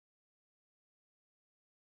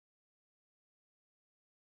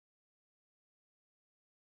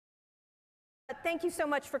Thank you so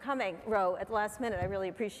much for coming, Ro, at the last minute. I really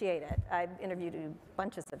appreciate it. I've interviewed you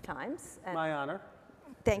bunches of times. My honor.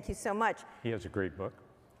 Thank you so much. He has a great book.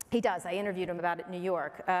 He does. I interviewed him about it in New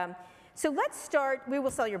York. So let's start. We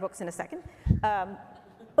will sell your books in a second.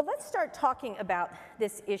 But let's start talking about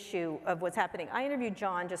this issue of what's happening. I interviewed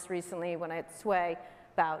John just recently when I had Sway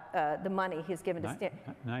about the money he's given to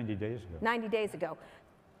Stanford. 90 days ago. 90 days ago.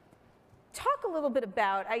 Talk a little bit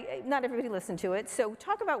about, not everybody listened to it, so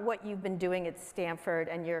talk about what you've been doing at Stanford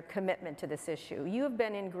and your commitment to this issue. You have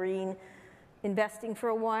been in green investing for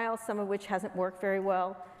a while, some of which hasn't worked very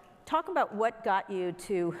well. Talk about what got you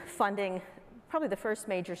to funding probably the first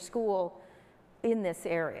major school in this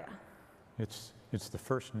area. It's the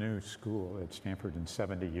first new school at Stanford in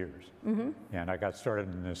 70 years. And I got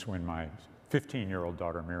started in this when my 15-year-old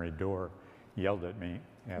daughter, Mary Doerr, yelled at me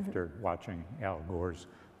after watching Al Gore's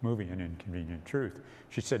movie, An Inconvenient Truth.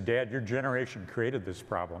 She said, "Dad, your generation created this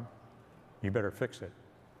problem. You better fix it."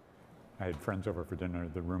 I had friends over for dinner.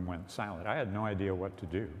 The room went silent. I had no idea what to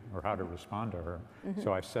do or how to respond to her.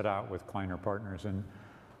 So I set out with Kleiner Partners, and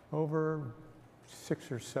over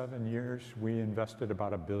 6 or 7 years, we invested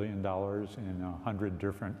about $1 billion in 100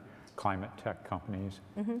 different climate tech companies.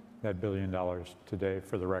 That $1 billion today,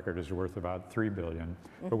 for the record, is worth about $3 billion.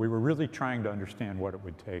 But we were really trying to understand what it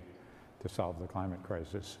would take to solve the climate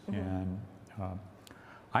crisis. And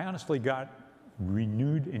I honestly got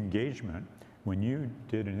renewed engagement when you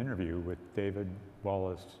did an interview with David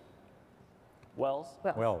Wells,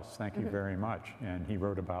 thank you very much. And he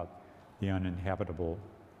wrote about the uninhabitable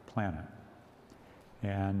planet.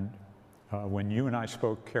 And when you and I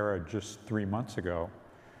spoke, Kara, just 3 months ago,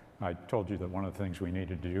 I told you that one of the things we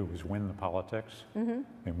needed to do was win the politics and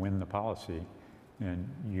win the policy. And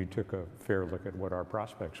you took a fair look at what our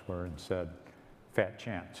prospects were and said, fat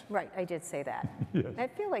chance. Right, I did say that. Yes. I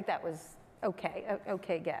feel like that was okay,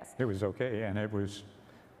 okay guess. It was okay, and it was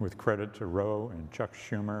with credit to Ro and Chuck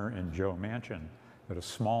Schumer and Joe Manchin that a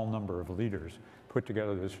small number of leaders put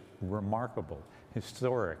together this remarkable,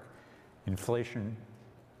 historic Inflation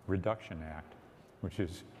Reduction Act, which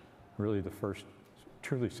is really the first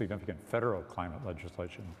truly significant federal climate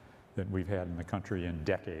legislation that we've had in the country in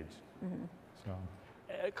decades. So.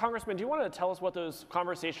 Congressman, do you want to tell us what those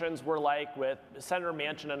conversations were like with Senator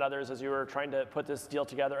Manchin and others as you were trying to put this deal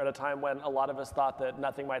together at a time when a lot of us thought that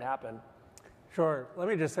nothing might happen? Sure. Let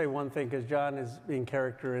me just say one thing, because John is being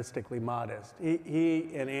characteristically modest.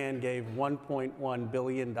 He and Ann gave $1.1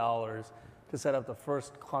 billion to set up the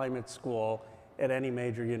first climate school at any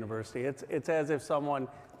major university. It's as if someone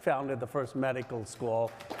founded the first medical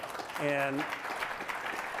school. And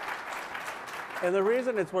the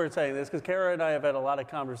reason it's worth saying this, because Kara and I have had a lot of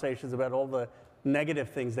conversations about all the negative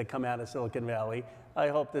things that come out of Silicon Valley. I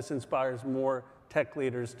hope this inspires more tech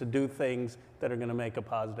leaders to do things that are going to make a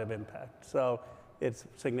positive impact. So it's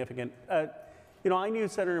significant. You know, I knew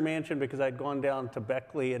Senator Manchin because I'd gone down to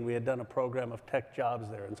Beckley and we had done a program of tech jobs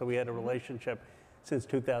there. And so we had a relationship since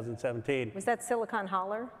 2017. Was that Silicon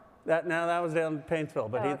Holler? That was down in Paintsville.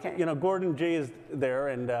 But okay. You know, Gordon G is there,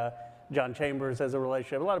 and John Chambers has a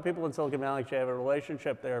relationship. A lot of people in Silicon Valley actually have a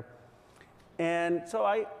relationship there. And so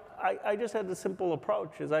I just had the simple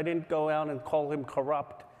approach, is I didn't go out and call him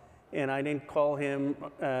corrupt, and I didn't call him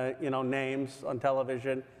you know, names on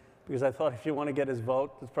television, because I thought if you want to get his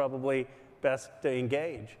vote, it's probably best to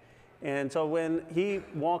engage. And so when he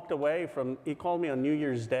walked away he called me on New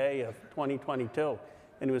Year's Day of 2022,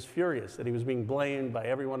 and he was furious that he was being blamed by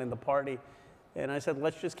everyone in the party. And I said,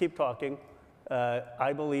 let's just keep talking.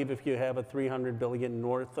 I believe if you have a $300 billion,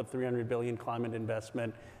 north of $300 billion climate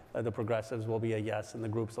investment, the progressives will be a yes, and the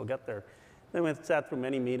groups will get there. Then we sat through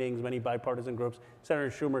many meetings, many bipartisan groups. Senator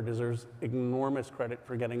Schumer deserves enormous credit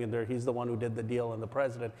for getting in there. He's the one who did the deal and the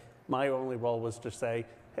president. My only role was to say,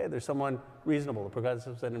 hey, there's someone reasonable. The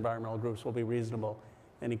progressives and environmental groups will be reasonable.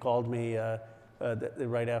 And he called me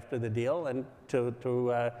right after the deal, and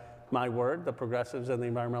to my word, the progressives and the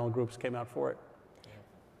environmental groups came out for it.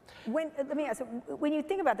 Let me ask, when you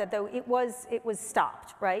think about that, though, it was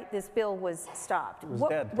stopped, right? This bill was stopped. It was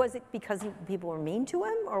dead. Was it because people were mean to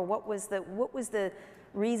him, or what was the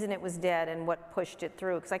reason it was dead and what pushed it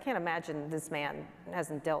through? Because I can't imagine this man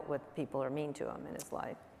hasn't dealt with people who are mean to him in his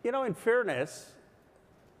life. You know, in fairness,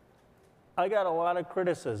 I got a lot of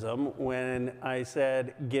criticism when I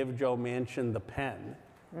said, give Joe Manchin the pen.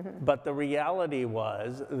 But the reality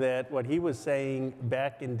was that what he was saying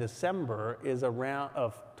back in December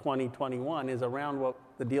of 2021 is around what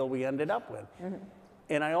the deal we ended up with.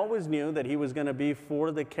 And I always knew that he was going to be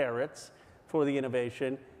for the carrots, for the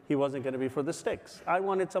innovation. he wasn't going to be for the sticks. I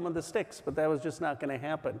wanted some of the sticks, but that was just not going to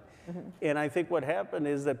happen. And I think what happened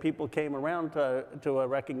is that people came around to a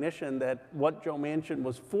recognition that what Joe Manchin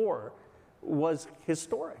was for was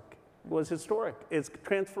historic. It's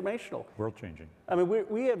transformational. World changing. I mean,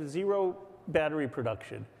 we have zero battery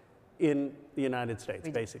production in the United States,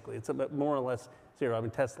 basically. It's about more or less zero. I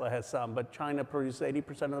mean, Tesla has some, but China produces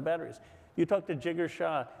 80% of the batteries. You talk to Jigar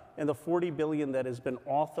Shah and the $40 billion that has been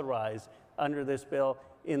authorized under this bill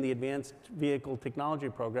in the Advanced Vehicle Technology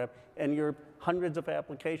Program, and you're hundreds of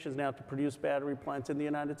applications now to produce battery plants in the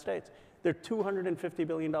United States. There are $250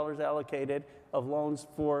 billion allocated of loans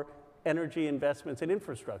for energy investments in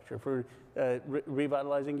infrastructure, for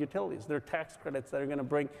revitalizing utilities. There are tax credits that are going to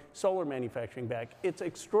bring solar manufacturing back. It's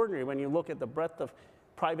extraordinary when you look at the breadth of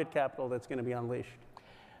private capital that's going to be unleashed.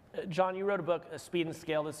 John, you wrote a book, Speed and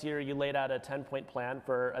Scale, this year. You laid out a 10-point plan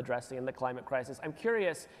for addressing the climate crisis. I'm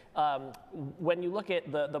curious, when you look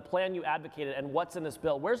at the plan you advocated and what's in this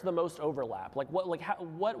bill, where's the most overlap? Like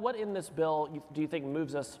what in this bill do you think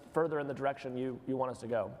moves us further in the direction you want us to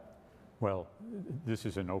go? Well, this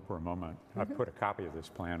is an Oprah moment. I've put a copy of this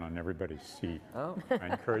plan on everybody's seat. Oh. I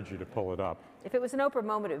encourage you to pull it up. If it was an Oprah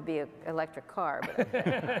moment, it would be an electric car. But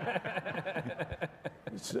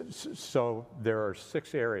So there are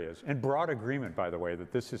 6 areas, and broad agreement, by the way,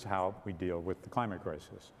 that this is how we deal with the climate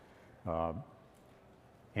crisis.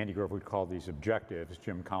 Andy Grove would call these objectives.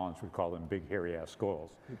 Jim Collins would call them big, hairy-ass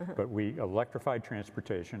goals. But we electrified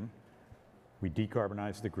transportation. We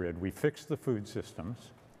decarbonize the grid. We fix the food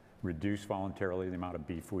systems, reduce voluntarily the amount of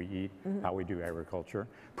beef we eat, how we do agriculture.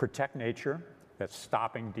 Protect nature. That's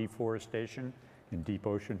stopping deforestation and deep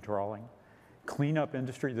ocean trawling. Clean up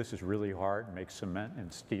industry. This is really hard. Make cement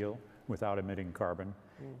and steel without emitting carbon.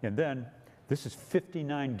 And then this is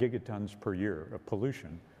 59 gigatons per year of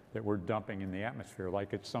pollution that we're dumping in the atmosphere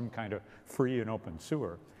like it's some kind of free and open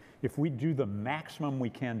sewer. If we do the maximum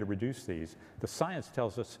we can to reduce these, the science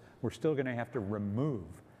tells us we're still going to have to remove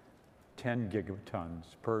 10 gigatons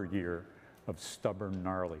per year of stubborn,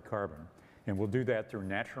 gnarly carbon. And we'll do that through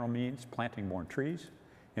natural means, planting more trees,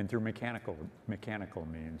 and through mechanical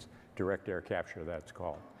means, direct air capture, that's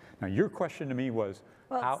called. Now, your question to me was,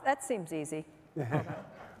 well, how, that seems easy.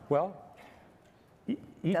 well,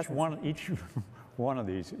 each one of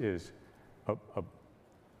these is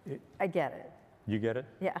I get it. You get it?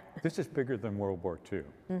 Yeah. This is bigger than World War II.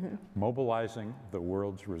 Mobilizing the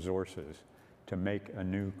world's resources to make a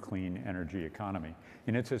new clean energy economy.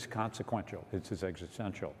 And it's as consequential, it's as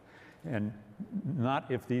existential. And not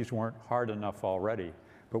if these weren't hard enough already,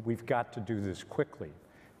 but we've got to do this quickly.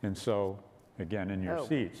 And so, again, in your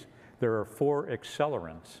seats, there are 4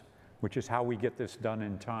 accelerants, which is how we get this done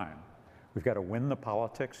in time. We've got to win the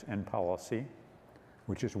politics and policy,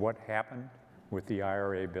 which is what happened with the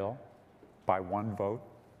IRA bill, by 1 vote.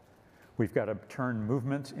 We've got to turn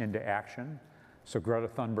movements into action. So Greta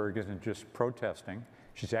Thunberg isn't just protesting,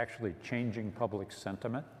 she's actually changing public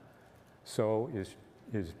sentiment. So is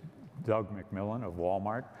Doug McMillon of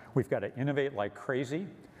Walmart. We've got to innovate like crazy.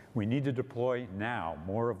 We need to deploy now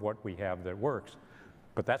more of what we have that works.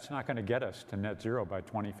 But that's not going to get us to net zero by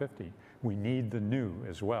 2050. We need the new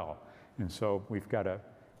as well. And so we've got to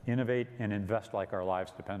innovate and invest like our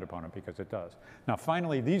lives depend upon it, because it does. Now,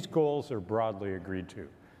 finally, these goals are broadly agreed to.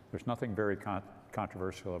 There's nothing very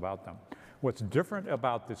controversial about them. What's different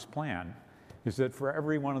about this plan is that for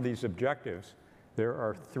every one of these objectives, there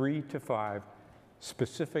are 3 to 5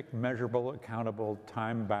 specific, measurable, accountable,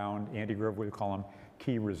 time-bound, Andy Grove would call them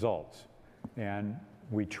key results. And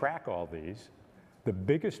we track all these. The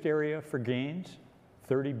biggest area for gains,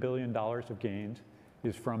 $30 billion of gains,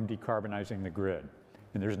 is from decarbonizing the grid.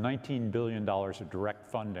 And there's $19 billion of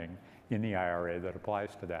direct funding in the IRA that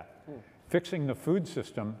applies to that. Fixing the food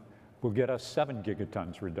system will get us 7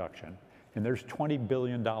 gigatons reduction. And there's $20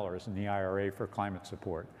 billion in the IRA for climate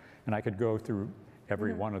support. And I could go through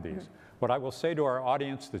every one of these. What I will say to our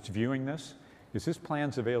audience that's viewing this is this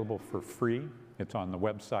plan's available for free. It's on the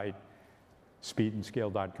website,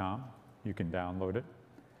 speedandscale.com. You can download it.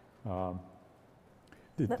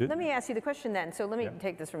 Let me ask you the question then. So let me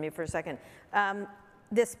take this from you for a second.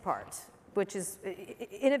 This part, which is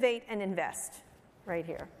innovate and invest, right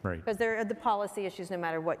here. Right. Because there are the policy issues no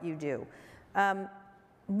matter what you do.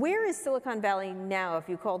 Where is Silicon Valley now if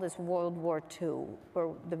you call this World War II,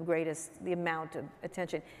 or the amount of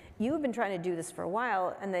attention? You have been trying to do this for a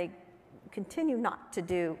while, and they continue not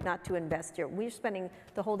to invest here. We're spending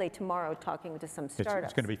the whole day tomorrow talking to some startups.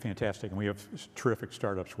 It's going to be fantastic, and we have terrific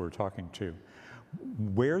startups we're talking to.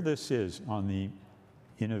 Where this is on the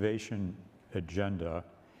innovation agenda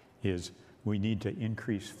is we need to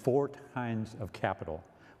increase 4 kinds of capital.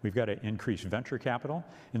 We've got to increase venture capital,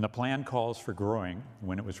 and the plan calls for growing,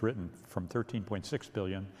 when it was written, from 13.6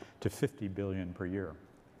 billion to 50 billion per year.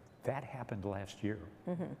 That happened last year.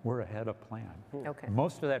 We're ahead of plan. Okay.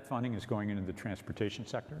 Most of that funding is going into the transportation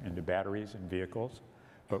sector, into batteries and vehicles,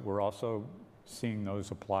 but we're also seeing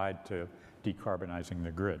those applied to decarbonizing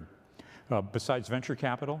the grid. Besides venture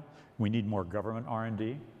capital, we need more government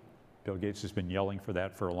R&D. Bill Gates has been yelling for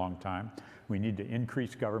that for a long time. We need to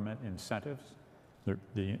increase government incentives.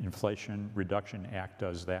 The Inflation Reduction Act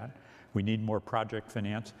does that. We need more project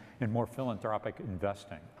finance and more philanthropic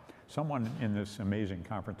investing. Someone in this amazing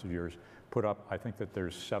conference of yours put up, I think that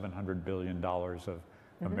there's $700 billion of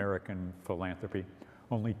American philanthropy.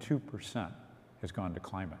 Only 2% has gone to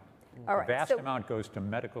climate. All right, The vast amount goes to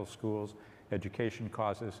medical schools, education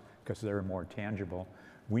causes, because they're more tangible.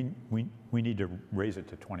 We need to raise it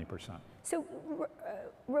to 20%. So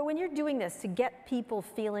when you're doing this to get people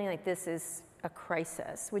feeling like this is a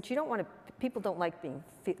crisis, which you don't want to, people don't like being,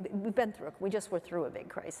 we just were through a big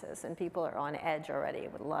crisis and people are on edge already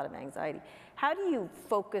with a lot of anxiety. How do you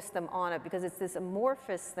focus them on it? Because it's this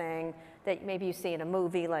amorphous thing that maybe you see in a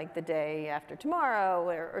movie like The Day After Tomorrow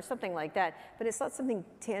or something like that, but it's not something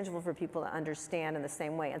tangible for people to understand in the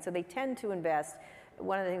same way. And so they tend to invest.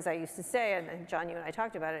 One of the things I used to say, and John, you and I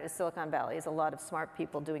talked about it, is Silicon Valley is a lot of smart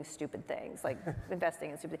people doing stupid things, like investing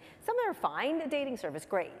in stupid things. Some of them are fine, a dating service,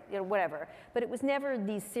 great, you know, whatever. But it was never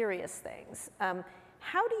these serious things.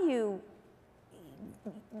 How do you,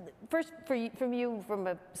 first from you, from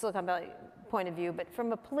a Silicon Valley point of view, but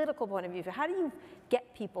from a political point of view, how do you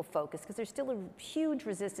get people focused? Because there's still a huge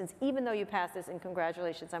resistance, even though you passed this, and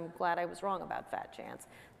congratulations, I'm glad I was wrong about fat chance.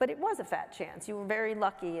 But it was a fat chance. You were very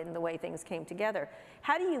lucky in the way things came together.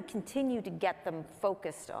 How do you continue to get them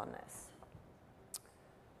focused on this?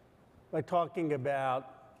 By talking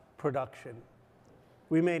about production.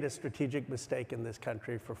 We made a strategic mistake in this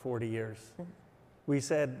country for 40 years. We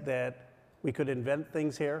said that we could invent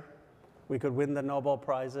things here, we could win the Nobel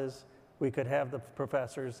Prizes, we could have the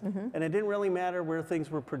professors, and it didn't really matter where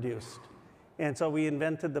things were produced. And so we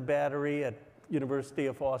invented the battery at University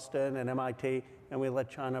of Austin and MIT, and we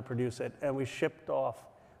let China produce it, and we shipped off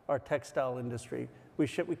our textile industry. We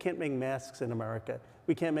can't make masks in America.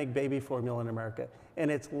 We can't make baby formula in America.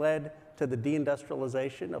 And it's led to the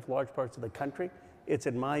deindustrialization of large parts of the country. It's,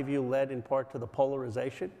 in my view, led in part to the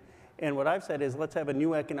polarization. And what I've said is, let's have a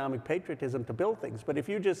new economic patriotism to build things. But if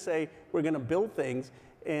you just say, we're gonna build things,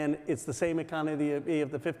 and it's the same economy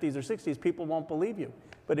of the 50s or 60s, people won't believe you.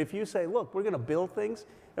 But if you say, look, we're gonna build things,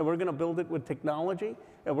 and we're gonna build it with technology,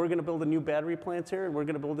 and we're gonna build a new battery plants here, and we're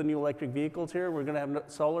gonna build the new electric vehicles here, we're gonna have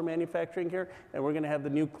solar manufacturing here, and we're gonna have the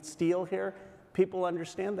new steel here, people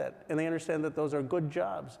understand that, and they understand that those are good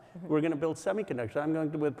jobs. We're gonna build semiconductors. I'm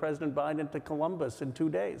going to, with President Biden, to Columbus in 2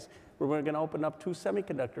 days. We're gonna open up 2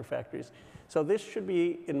 semiconductor factories. So this should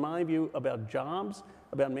be, in my view, about jobs,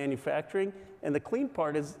 about manufacturing, and the clean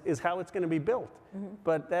part is how it's gonna be built.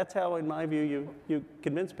 But that's how, in my view, you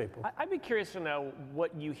convince people. I'd be curious to know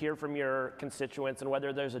what you hear from your constituents and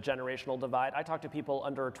whether there's a generational divide. I talk to people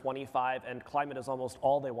under 25, and climate is almost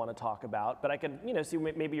all they want to talk about. But I can, see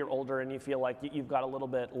maybe you're older and you feel like you've got a little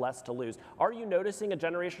bit less to lose. Are you noticing a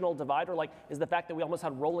generational divide, or is the fact that we almost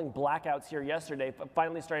had rolling blackouts here yesterday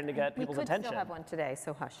finally starting to get people's attention? We could still have one today,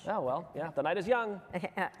 so hush. Oh, well, yeah, the night is young.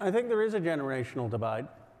 I think there is a generational divide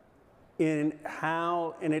in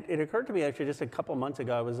how, and it occurred to me actually just a couple months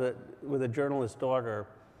ago. I was with a journalist's daughter,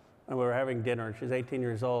 and we were having dinner. She's 18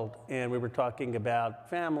 years old, and we were talking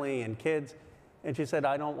about family and kids, and she said,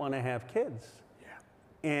 I don't want to have kids.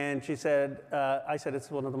 Yeah. And she said, I said,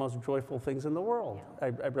 it's one of the most joyful things in the world.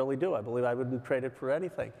 Yeah. I really do. I believe I wouldn't trade it for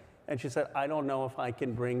anything. And she said, I don't know if I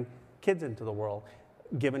can bring kids into the world,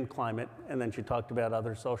 given climate, and then she talked about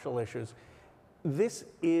other social issues. This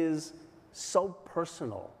is so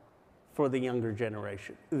personal for the younger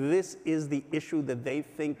generation. This is the issue that they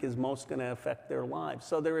think is most going to affect their lives.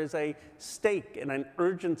 So there is a stake and an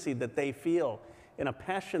urgency that they feel and a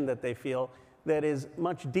passion that they feel that is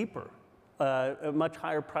much deeper, a much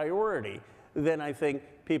higher priority than I think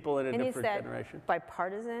people in a different generation. Is that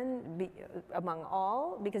bipartisan among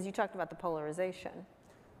all? Because you talked about the polarization.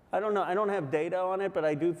 I don't know. I don't have data on it, but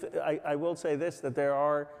I will say this, that there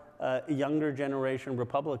are younger generation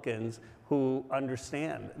Republicans who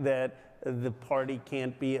understand that the party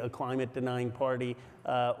can't be a climate denying party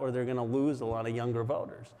or they're going to lose a lot of younger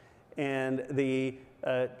voters. And the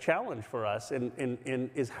challenge for us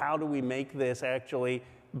is how do we make this actually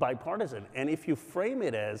bipartisan? And if you frame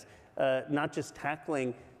it as not just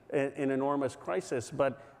tackling an enormous crisis,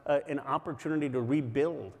 but an opportunity to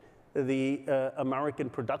rebuild the American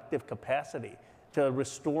productive capacity, to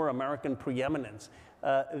restore American preeminence.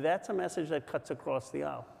 That's a message that cuts across the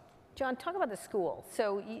aisle. John, talk about the school.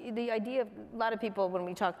 So the idea of a lot of people, when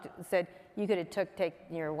we talked, said you could have take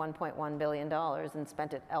your $1.1 billion and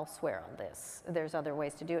spent it elsewhere on this. There's other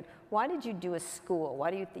ways to do it. Why did you do a school? Why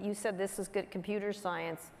do you said this is good computer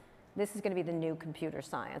science. This is going to be the new computer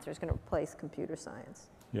science, or it's going to replace computer science.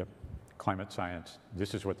 Yep. Climate science,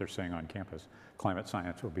 this is what they're saying on campus. Climate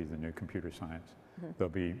science will be the new computer science. Mm-hmm. There'll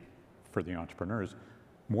be, for the entrepreneurs,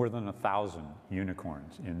 more than 1,000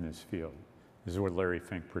 unicorns in this field. This is what Larry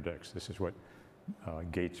Fink predicts. This is what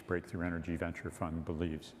Gates Breakthrough Energy Venture Fund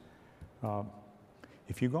believes.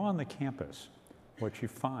 If you go on the campus, what you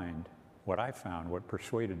find, what I found, what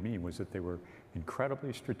persuaded me was that they were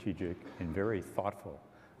incredibly strategic and very thoughtful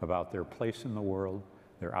about their place in the world,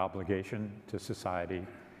 their obligation to society,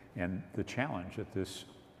 and the challenge that this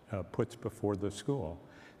puts before the school.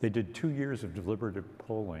 They did 2 years of deliberative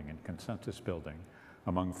polling and consensus building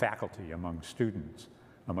among faculty, among students,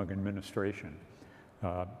 among administration.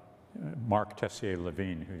 Mark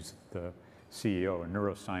Tessier-Levine, who's the CEO, a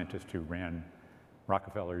neuroscientist who ran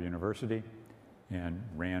Rockefeller University and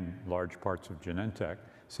ran large parts of Genentech,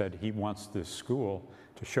 said he wants this school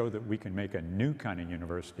to show that we can make a new kind of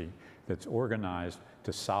university that's organized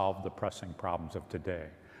to solve the pressing problems of today.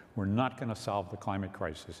 We're not going to solve the climate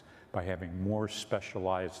crisis by having more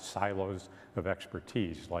specialized silos of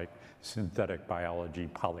expertise like synthetic biology,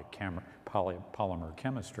 polymer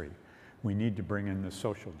chemistry. We need to bring in the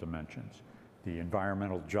social dimensions, the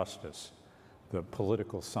environmental justice, the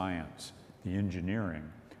political science, the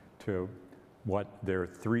engineering, to what their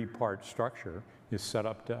three-part structure is set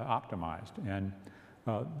up to optimize. And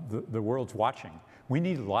the world's watching. We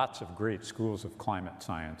need lots of great schools of climate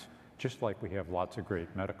science, just like we have lots of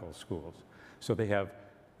great medical schools. So they have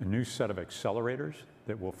a new set of accelerators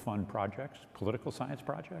that will fund projects, political science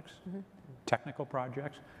projects, mm-hmm. technical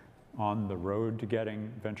projects, on the road to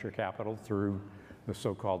getting venture capital through the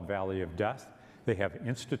so-called Valley of Death. They have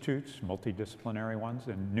institutes, multidisciplinary ones,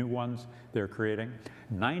 and new ones they're creating.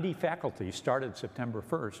 90 faculty started September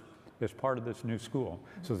 1st as part of this new school.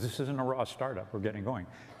 So this isn't a raw startup, we're getting going.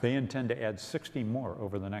 They intend to add 60 more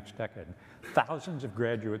over the next decade. Thousands of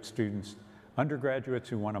graduate students, undergraduates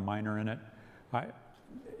who want to minor in it.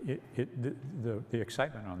 The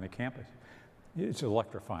excitement on the campus, it's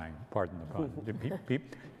electrifying, pardon the pun.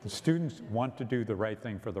 The students want to do the right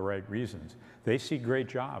thing for the right reasons. They see great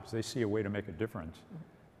jobs, they see a way to make a difference.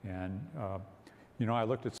 And you know, I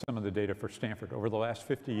looked at some of the data for Stanford. Over the last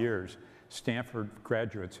 50 years, Stanford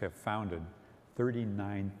graduates have founded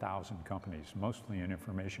 39,000 companies, mostly in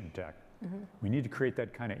information tech. Mm-hmm. We need to create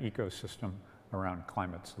that kind of ecosystem around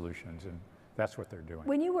climate solutions, and that's what they're doing.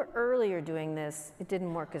 When you were earlier doing this, it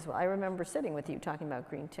didn't work as well. I remember sitting with you talking about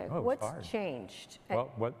green tech. Oh, what's changed?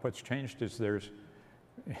 Well, what's changed is there's,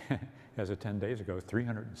 as of 10 days ago,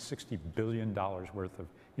 $360 billion worth of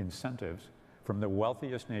incentives from the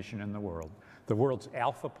wealthiest nation in the world's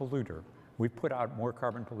alpha polluter. We put out more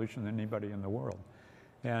carbon pollution than anybody in the world.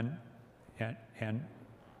 And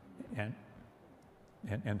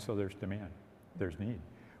so there's demand, there's need.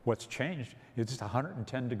 What's changed is it's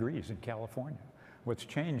 110 degrees in California. What's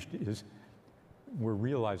changed is we're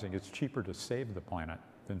realizing it's cheaper to save the planet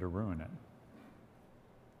than to ruin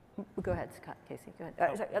it. Go ahead, Scott, Casey, go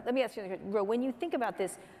ahead. Sorry, let me ask you, when you think about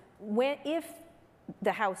this, if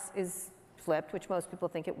the House is flipped, which most people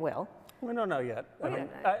think it will. We don't know yet.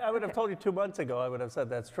 I would have told you 2 months ago, I would have said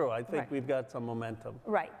that's true. I think we've got some momentum.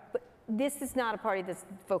 Right, but this is not a party that's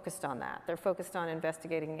focused on that. They're focused on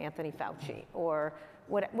investigating Anthony Fauci or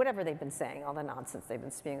whatever they've been saying, all the nonsense they've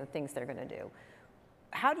been spewing, the things they're going to do.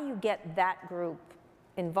 How do you get that group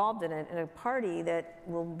involved in a party that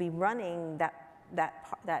will be running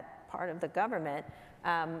that part of the government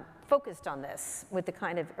focused on this with the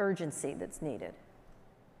kind of urgency that's needed?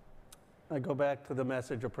 I go back to the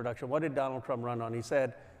message of production. What did Donald Trump run on? He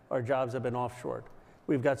said, our jobs have been offshored.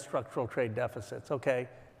 We've got structural trade deficits. Okay,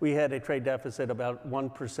 we had a trade deficit about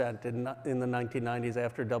 1% in the 1990s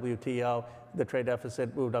after WTO. The trade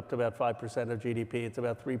deficit moved up to about 5% of GDP. It's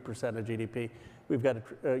about 3% of GDP. We've got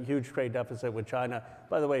a huge trade deficit with China.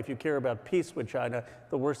 By the way, if you care about peace with China,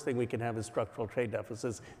 the worst thing we can have is structural trade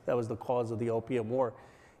deficits. That was the cause of the Opium War.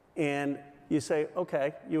 And you say,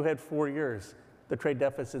 okay, you had 4 years. The trade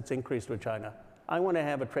deficit's increased with China. I want to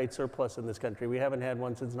have a trade surplus in this country. We haven't had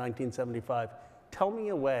one since 1975. Tell me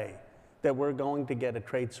a way that we're going to get a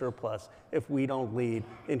trade surplus if we don't lead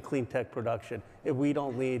in clean tech production, if we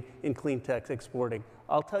don't lead in clean tech exporting.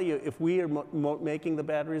 I'll tell you, if we are making the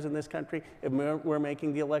batteries in this country, if we're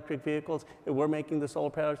making the electric vehicles, if we're making the solar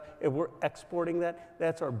panels, if we're exporting that,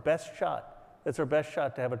 that's our best shot It's our best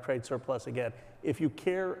shot to have a trade surplus again. If you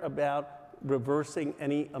care about reversing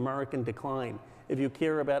any American decline, if you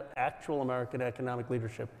care about actual American economic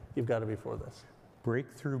leadership, you've got to be for this.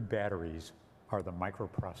 Breakthrough batteries are the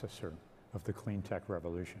microprocessor of the clean tech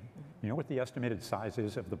revolution. You know what the estimated size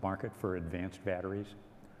is of the market for advanced batteries?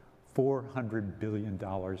 $400 billion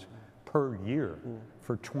per year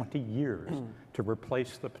for 20 years to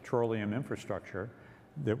replace the petroleum infrastructure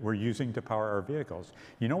that we're using to power our vehicles.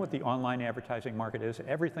 You know what the online advertising market is?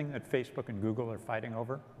 Everything that Facebook and Google are fighting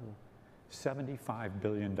over? $75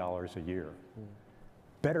 billion a year.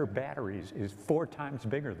 Better batteries is 4 times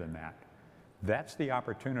bigger than that. That's the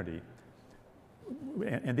opportunity.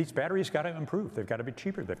 And these batteries got to improve. They've got to be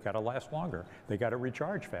cheaper. They've got to last longer. They got to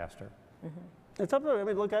recharge faster. It's up to, I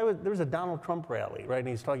mean, look, there was a Donald Trump rally, right? And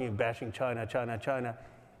he's talking, bashing China, China, China.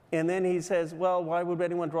 And then he says, well, why would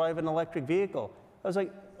anyone drive an electric vehicle? I was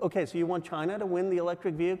like, okay, so you want China to win the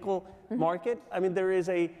electric vehicle market? I mean, there is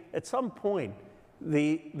at some point,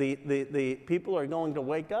 the people are going to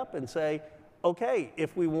wake up and say, okay,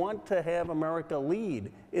 if we want to have America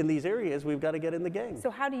lead in these areas, we've got to get in the game.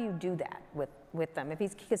 So how do you do that with them?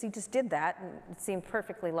 Because he just did that, and it seemed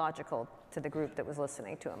perfectly logical to the group that was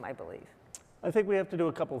listening to him, I believe. I think we have to do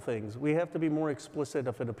a couple things. We have to be more explicit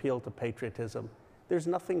of an appeal to patriotism. There's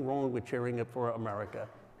nothing wrong with cheering it for America.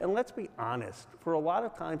 And let's be honest, for a lot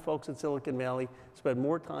of time, folks in Silicon Valley spend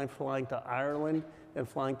more time flying to Ireland and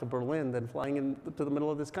flying to Berlin than flying into the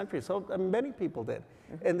middle of this country. So many people did.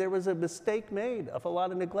 And there was a mistake made of a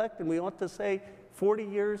lot of neglect, and we ought to say 40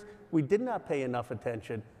 years, we did not pay enough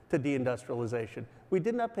attention to deindustrialization. We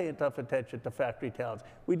did not pay enough attention to factory towns.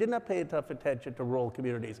 We did not pay enough attention to rural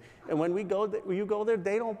communities. And when you go there,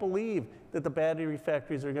 they don't believe that the battery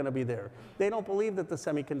factories are going to be there. They don't believe that the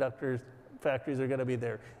semiconductor factories are going to be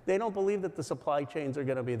there. They don't believe that the supply chains are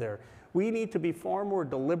going to be there. We need to be far more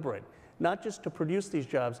deliberate, not just to produce these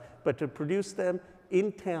jobs, but to produce them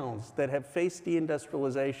in towns that have faced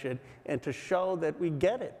deindustrialization and to show that we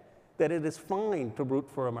get it, that it is fine to root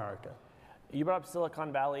for America. You brought up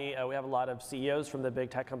Silicon Valley. We have a lot of CEOs from the big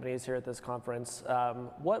tech companies here at this conference.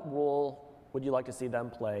 What role would you like to see them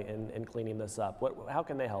play in cleaning this up? How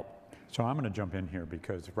can they help? So I'm going to jump in here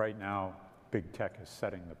because right now, big tech is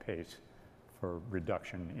setting the pace for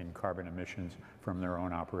reduction in carbon emissions from their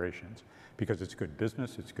own operations because it's good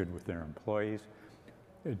business, it's good with their employees.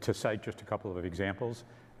 To cite just a couple of examples,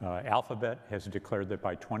 Alphabet has declared that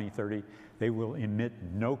by 2030, they will emit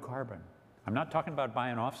no carbon. I'm not talking about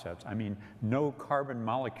buying offsets. I mean no carbon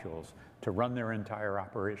molecules to run their entire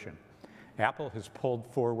operation. Apple has pulled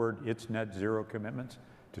forward its net zero commitments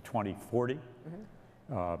to 2040.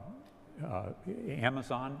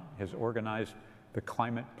 Amazon has organized the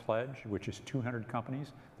Climate Pledge, which is 200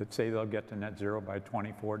 companies that say they'll get to net zero by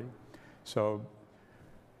 2040. So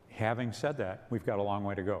having said that, we've got a long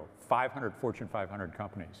way to go. 500 Fortune 500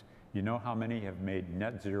 companies. You know how many have made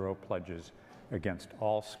net zero pledges against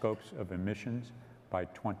all scopes of emissions by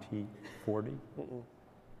 2040?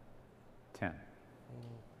 10.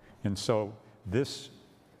 And so this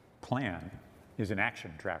plan is an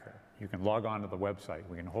action tracker. You can log on to the website.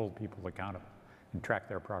 We can hold people accountable and track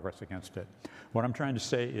their progress against it. What I'm trying to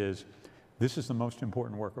say is this is the most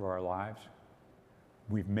important work of our lives.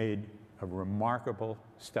 We've made a remarkable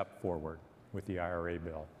step forward with the IRA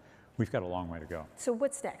bill. We've got a long way to go. So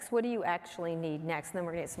what's next? What do you actually need next? And then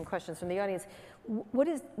we're going to get some questions from the audience. What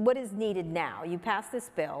is needed now? You passed this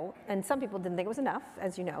bill, and some people didn't think it was enough.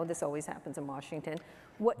 As you know, this always happens in Washington.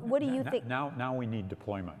 What do you think? Now we need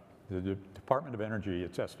deployment. The Department of Energy,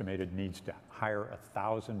 it's estimated, needs to hire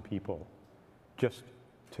 1,000 people just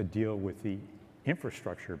to deal with the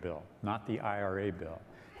infrastructure bill, not the IRA bill.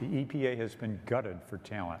 The EPA has been gutted for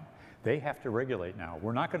talent. They have to regulate now.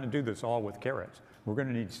 We're not going to do this all with carrots. We're going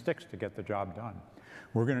to need sticks to get the job done.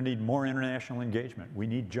 We're going to need more international engagement. We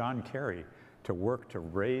need John Kerry to work to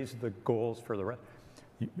raise the goals for the rest.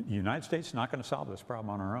 The United States is not going to solve this problem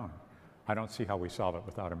on our own. I don't see how we solve it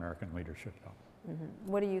without American leadership, though.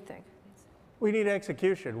 What do you think? We need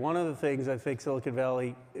execution. One of the things I think Silicon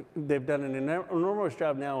Valley, they've done an enormous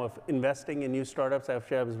job now of investing in new startups.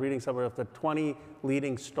 Actually, I was reading somewhere of the 20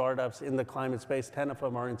 leading startups in the climate space, 10 of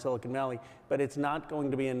them are in Silicon Valley, but it's not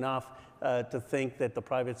going to be enough to think that the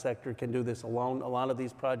private sector can do this alone. A lot of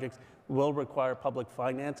these projects will require public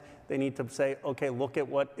finance. They need to say, okay, look at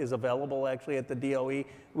what is available actually at the DOE.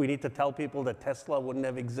 We need to tell people that Tesla wouldn't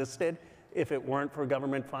have existed if it weren't for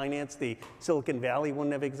government finance. The Silicon Valley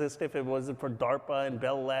wouldn't have existed if it wasn't for DARPA and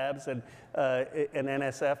Bell Labs and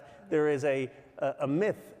NSF. There is a a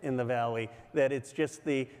myth in the Valley that it's just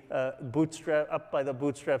the up by the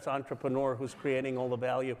bootstraps entrepreneur who's creating all the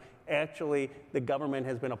value. Actually, the government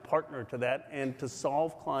has been a partner to that, and to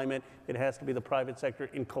solve climate, it has to be the private sector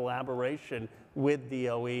in collaboration with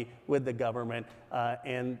DOE, with the government,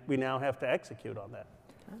 and we now have to execute on that.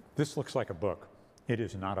 This looks like a book. It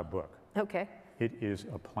is not a book. Okay. It is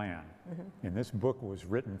a plan. And this book was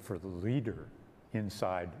written for the leader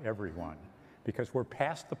inside everyone, because we're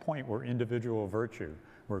past the point where individual virtue,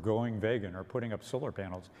 where going vegan or putting up solar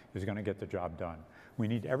panels is going to get the job done. We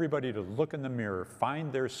need everybody to look in the mirror,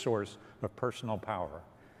 find their source of personal power.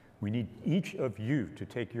 We need each of you to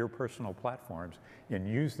take your personal platforms and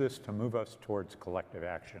use this to move us towards collective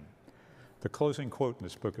action. The closing quote in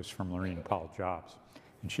this book is from Laurene Powell Jobs,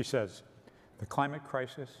 and she says, "The climate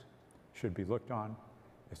crisis should be looked on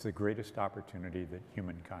as the greatest opportunity that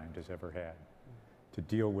humankind has ever had to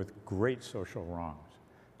deal with great social wrongs,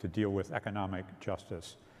 to deal with economic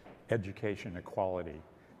justice, education equality,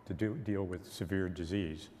 to deal with severe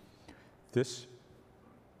disease. This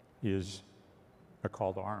is a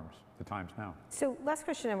call to arms. The time's now." So last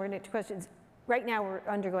question, and we're going to get to questions. Right now we're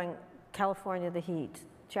undergoing California, the heat,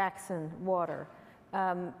 Jackson, water.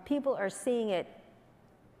 People are seeing it.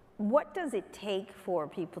 What does it take for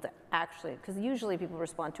people to actually, because usually people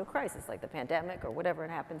respond to a crisis like the pandemic or whatever it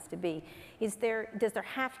happens to be. Does there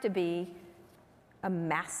have to be a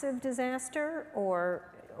massive disaster or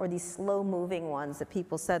these slow moving ones that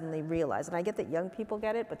people suddenly realize? And I get that young people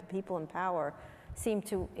get it, but the people in power seem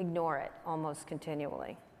to ignore it almost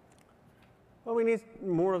continually. Well, we need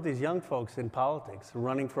more of these young folks in politics,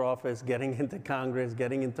 running for office, getting into Congress,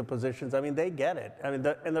 getting into positions. I mean, they get it. I mean,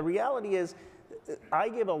 and the reality is, I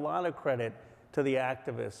give a lot of credit to the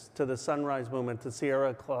activists, to the Sunrise Movement, to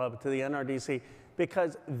Sierra Club, to the NRDC,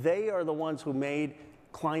 because they are the ones who made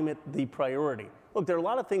climate the priority. Look, there are a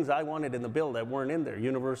lot of things I wanted in the bill that weren't in there: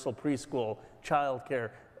 universal preschool,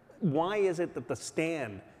 childcare. Why is it that the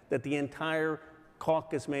stand that the entire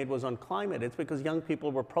caucus made was on climate? It's because young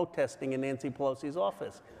people were protesting in Nancy Pelosi's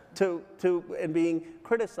office and being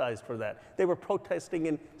criticized for that. They were protesting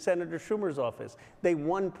in Senator Schumer's office. They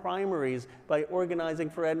won primaries by organizing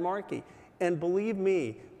for Ed Markey. And believe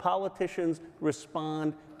me, politicians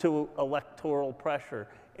respond to electoral pressure.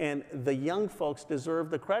 And the young folks deserve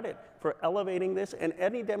the credit for elevating this. And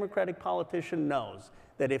any Democratic politician knows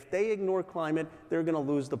that if they ignore climate, they're going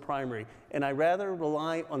to lose the primary. And I rather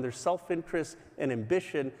rely on their self-interest and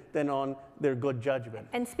ambition than on their good judgment.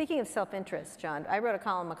 And speaking of self-interest, John, I wrote a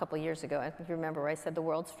column a couple years ago, I think you remember, where I said the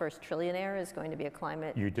world's first trillionaire is going to be a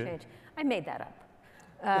climate change. You did? I made that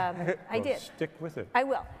up. I did. Stick with it. I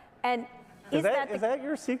will. And is that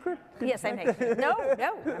your secret? Yes, I make it. No,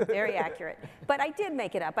 I'm very accurate. But I did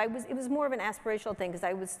make it up. It was more of an aspirational thing, because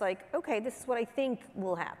I was like, okay, this is what I think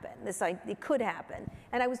will happen. It could happen.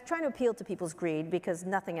 And I was trying to appeal to people's greed because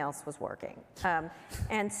nothing else was working.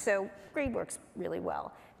 And so greed works really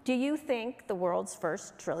well. Do you think the world's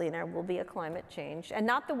first trillionaire will be a climate change? And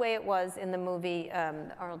not the way it was in the movie,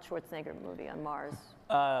 Arnold Schwarzenegger movie on Mars.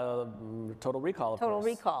 Total Recall, of course. Total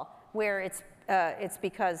Recall, where it's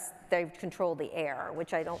because they've controlled the air,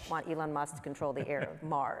 which I don't want Elon Musk to control the air of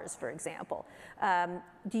Mars, for example.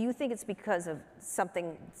 Do you think it's because of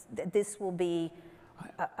something that this will be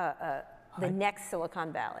the next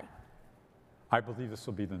Silicon Valley? I believe this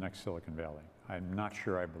will be the next Silicon Valley. I'm not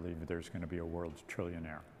sure I believe there's going to be a world's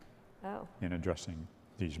trillionaire in addressing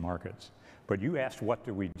these markets. But you asked, what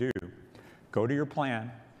do we do? Go to your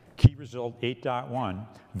plan. Key result 8.1,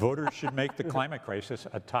 voters should make the climate crisis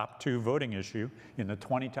a top 2 voting issue in the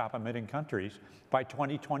 20 top emitting countries by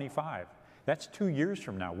 2025. That's 2 years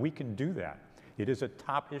from now. We can do that. It is a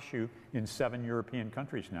top issue in 7 European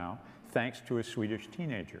countries now, thanks to a Swedish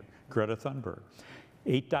teenager, Greta Thunberg.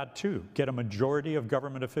 8.2, get a majority of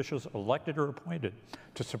government officials elected or appointed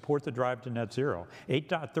to support the drive to net zero.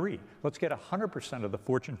 8.3, let's get 100% of the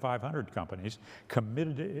Fortune 500 companies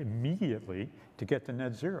committed immediately to get to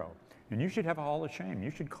net zero. And you should have a hall of shame. You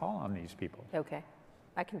should call on these people. Okay,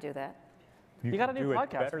 I can do that. You got a new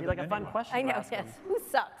podcast. It'd be like a fun question. I know, yes. Who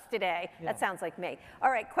sucks today? Yeah. That sounds like me. All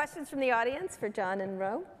right, questions from the audience for John and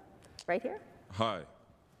Ro? Right here. Hi.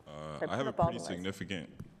 I have a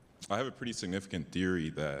pretty significant theory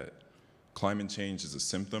that climate change is a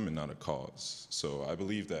symptom and not a cause. So I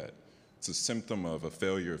believe that it's a symptom of a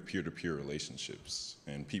failure of peer-to-peer relationships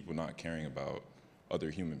and people not caring about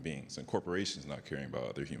other human beings and corporations not caring about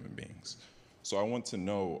other human beings. So I want to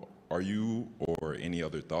know, are you or any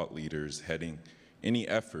other thought leaders heading any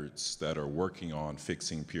efforts that are working on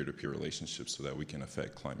fixing peer-to-peer relationships so that we can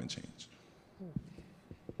affect climate change?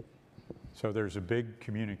 So there's a big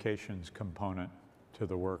communications component to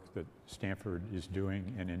the work that Stanford is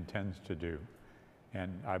doing and intends to do.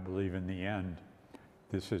 And I believe in the end,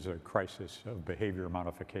 this is a crisis of behavior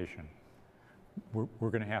modification. We're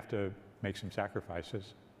going to have to make some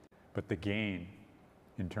sacrifices, but the gain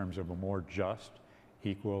in terms of a more just,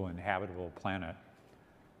 equal, and habitable planet,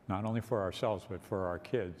 not only for ourselves, but for our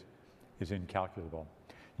kids, is incalculable.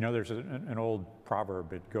 You know, there's an old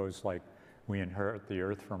proverb, it goes like, we inherit the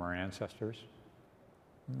earth from our ancestors.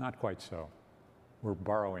 Not quite so. We're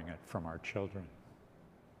borrowing it from our children.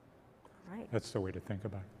 Right. That's the way to think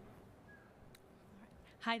about it.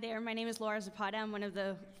 Hi there, my name is Laura Zapata. I'm one of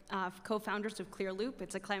the co-founders of ClearLoop.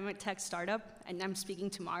 It's a climate tech startup, and I'm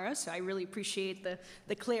speaking tomorrow, so I really appreciate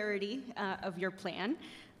the clarity of your plan.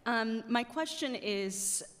 My question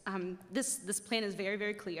is, this plan is very,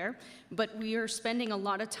 very clear, but we are spending a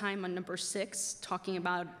lot of time on number 6, talking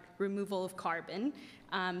about removal of carbon.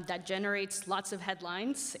 That generates lots of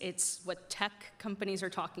headlines. It's what tech companies are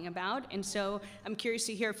talking about. And so I'm curious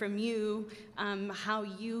to hear from you how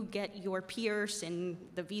you get your peers in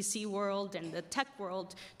the VC world and the tech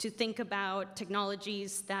world to think about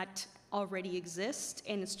technologies that already exist,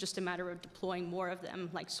 and it's just a matter of deploying more of them,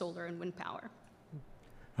 like solar and wind power.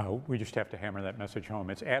 We just have to hammer that message home.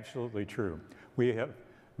 It's absolutely true. We have,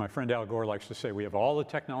 my friend Al Gore likes to say, we have all the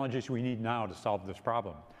technologies we need now to solve this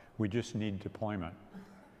problem. We just need deployment.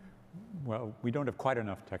 Well, we don't have quite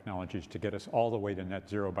enough technologies to get us all the way to net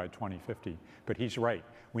zero by 2050, but he's right.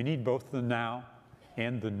 We need both the now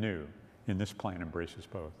and the new, and this plan embraces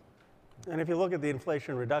both. And if you look at the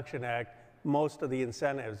Inflation Reduction Act, most of the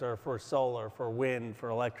incentives are for solar, for wind, for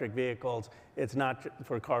electric vehicles. It's not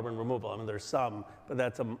for carbon removal. I mean, there's some, but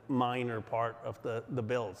that's a minor part of the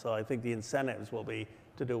bill. So I think the incentives will be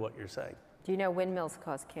to do what you're saying. Do you know windmills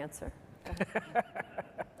cause cancer?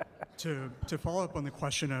 To follow up on the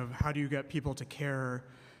question of how do you get people to care,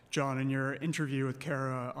 John, in your interview with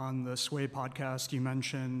Kara on the Sway podcast, you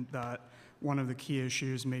mentioned that one of the key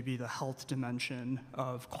issues may be the health dimension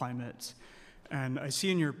of climate. And I see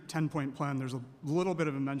in your 10-point plan, there's a little bit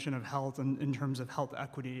of a mention of health in terms of health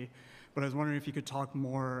equity, but I was wondering if you could talk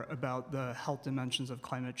more about the health dimensions of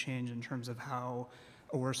climate change in terms of how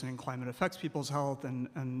a worsening climate affects people's health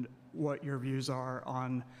and what your views are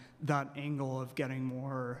on that angle of getting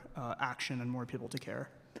more action and more people to care.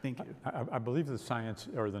 Thank you. I believe the science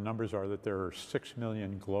or the numbers are that there are 6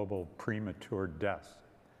 million global premature deaths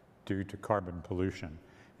due to carbon pollution.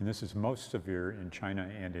 And this is most severe in China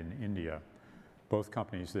and in India, both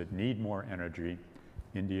companies that need more energy,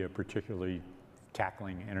 India particularly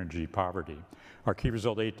tackling energy poverty. Our key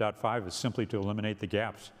result 8.5 is simply to eliminate the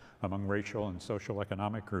gaps among racial and social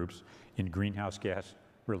economic groups in greenhouse gas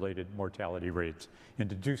related mortality rates, and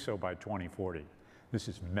to do so by 2040. This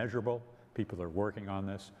is measurable. People are working on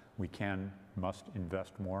this. We must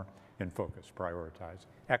invest more and focus, prioritize,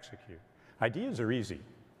 execute. Ideas are easy.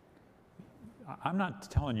 I'm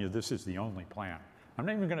not telling you this is the only plan. I'm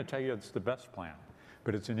not even going to tell you it's the best plan,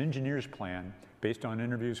 but it's an engineer's plan based on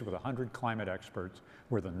interviews with 100 climate experts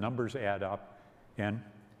where the numbers add up, and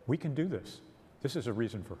we can do this. This is a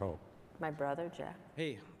reason for hope. My brother, Jack.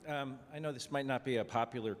 Hey, I know this might not be a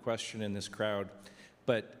popular question in this crowd,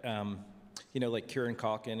 but you know, like Kieran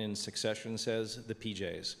Culkin in Succession says, the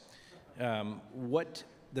PJs.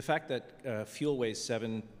 The fact that fuel weighs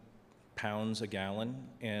 7 pounds a gallon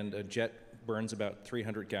and a jet burns about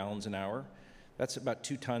 300 gallons an hour, that's about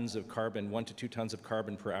 2 tons of carbon, 1 to 2 tons of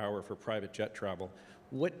carbon per hour for private jet travel.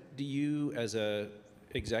 What do you, as a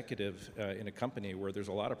executive in a company where there's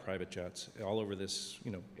a lot of private jets all over this,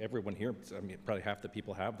 you know, everyone here, I mean, probably half the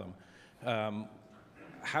people have them.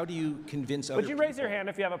 How do you convince other people? Would you raise your hand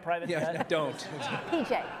if you have a private jet? Yeah, don't.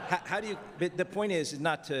 PJ. How do you, but the point is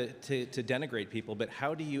not to denigrate people, but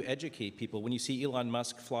how do you educate people when you see Elon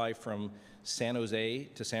Musk fly from San Jose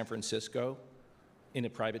to San Francisco in a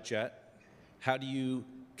private jet? How do you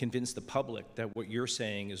convince the public that what you're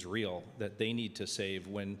saying is real, that they need to save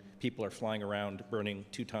when people are flying around burning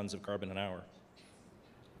 2 tons of carbon an hour?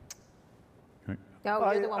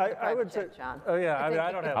 No, you're the one with the private jet, John. Oh yeah, I mean,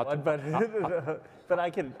 I don't have one, but I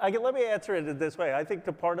can. Let me answer it this way. I think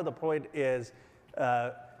part of the point is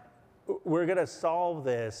we're going to solve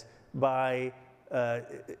this by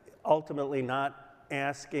ultimately not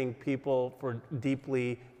asking people for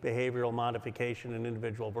deeply behavioral modification and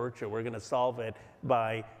individual virtue. We're going to solve it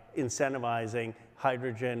by incentivizing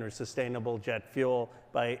hydrogen or sustainable jet fuel,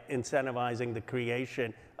 by incentivizing the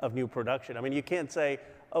creation of new production. I mean, you can't say,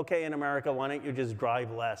 okay, in America, why don't you just drive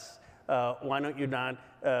less? Why don't you not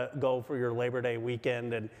go for your Labor Day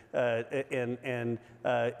weekend and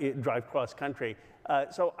drive cross country?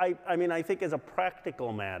 So I mean, I think as a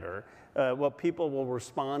practical matter, what people will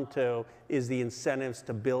respond to is the incentives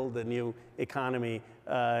to build a new economy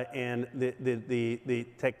and the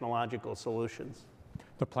technological solutions.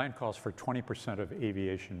 The plan calls for 20% of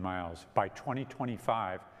aviation miles by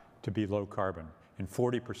 2025 to be low carbon and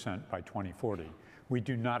 40% by 2040. We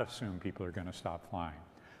do not assume people are going to stop flying.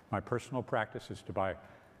 My personal practice is to buy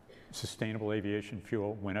sustainable aviation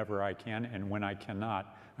fuel whenever I can, and when I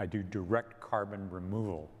cannot, I do direct carbon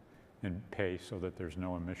removal and pay so that there's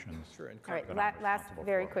no emissions. Sure. All right, last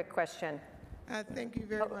very quick question. Thank you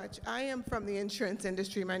very much. I am from the insurance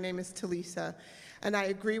industry. My name is Talisa, and I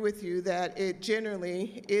agree with you that it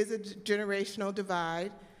generally is a generational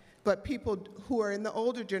divide, but people who are in the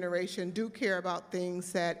older generation do care about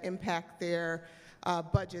things that impact their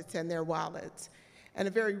budgets and their wallets. And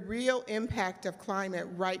a very real impact of climate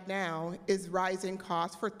right now is rising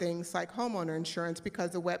costs for things like homeowner insurance,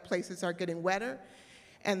 because the wet places are getting wetter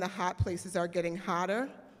and the hot places are getting hotter,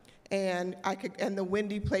 and the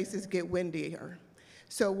windy places get windier.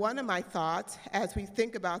 So one of my thoughts, as we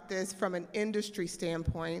think about this from an industry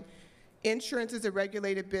standpoint, insurance is a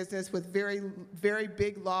regulated business with very, very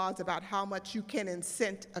big laws about how much you can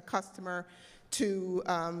incent a customer to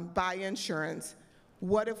buy insurance.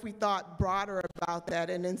 What if we thought broader about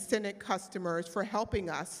that and incented customers for helping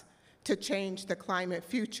us to change the climate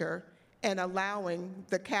future and allowing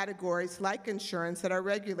the categories like insurance that are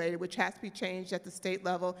regulated, which has to be changed at the state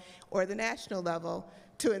level or the national level,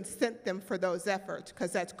 to incent them for those efforts,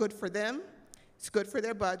 because that's good for them, it's good for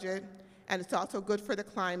their budget, and it's also good for the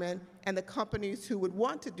climate, and the companies who would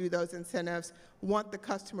want to do those incentives want the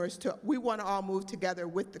customers to, we want to all move together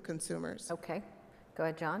with the consumers. Okay, go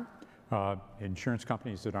ahead, John. Insurance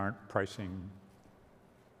companies that aren't pricing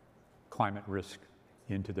climate risk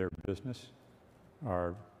into their business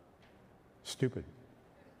are stupid.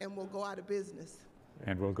 And we'll go out of business.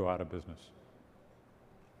 And we'll go out of business.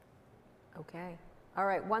 Okay. All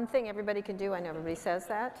right, one thing everybody can do, I know everybody says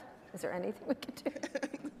that. Is there anything we can do?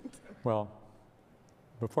 Well,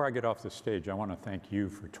 before I get off the stage, I want to thank you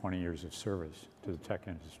for 20 years of service to the tech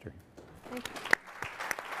industry. Thank you.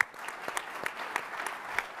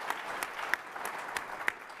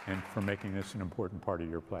 And for making this an important part of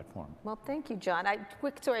your platform. Well, thank you, John.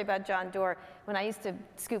 Quick story about John Doerr. When I used to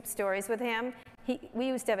scoop stories with him, we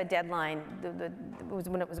used to have a deadline. It was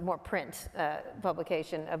when it was more print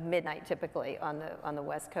publication of midnight, typically on the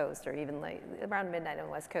West Coast, or even late, around midnight on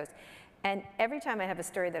the West Coast. And every time I have a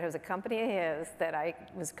story that was a company of his that I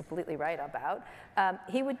was completely right about,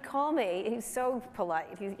 he would call me. He's so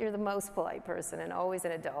polite. You're the most polite person, and always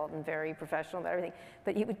an adult and very professional about everything.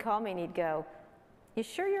 But he would call me and he'd go, "You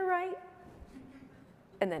sure you're right?"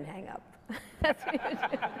 And then hang up. That's what he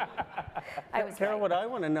would do. I was Kara, right. what I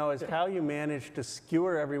want to know is how you managed to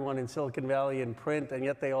skewer everyone in Silicon Valley in print, and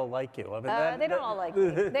yet they all like you. I mean, They don't all like me.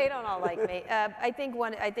 They don't all like me. I think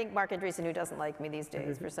Mark Andreessen, who doesn't like me these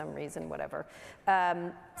days for some reason, whatever,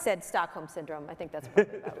 said Stockholm Syndrome. I think that's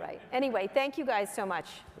probably about right. Anyway, thank you guys so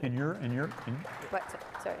much. In your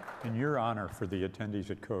honor for the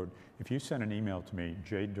attendees at Code, if you send an email to me,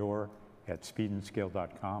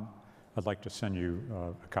 jdoerr@speedandscale.com, I'd like to send you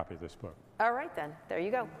a copy of this book. All right, then. There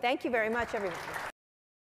you go. Thank you very much, everyone.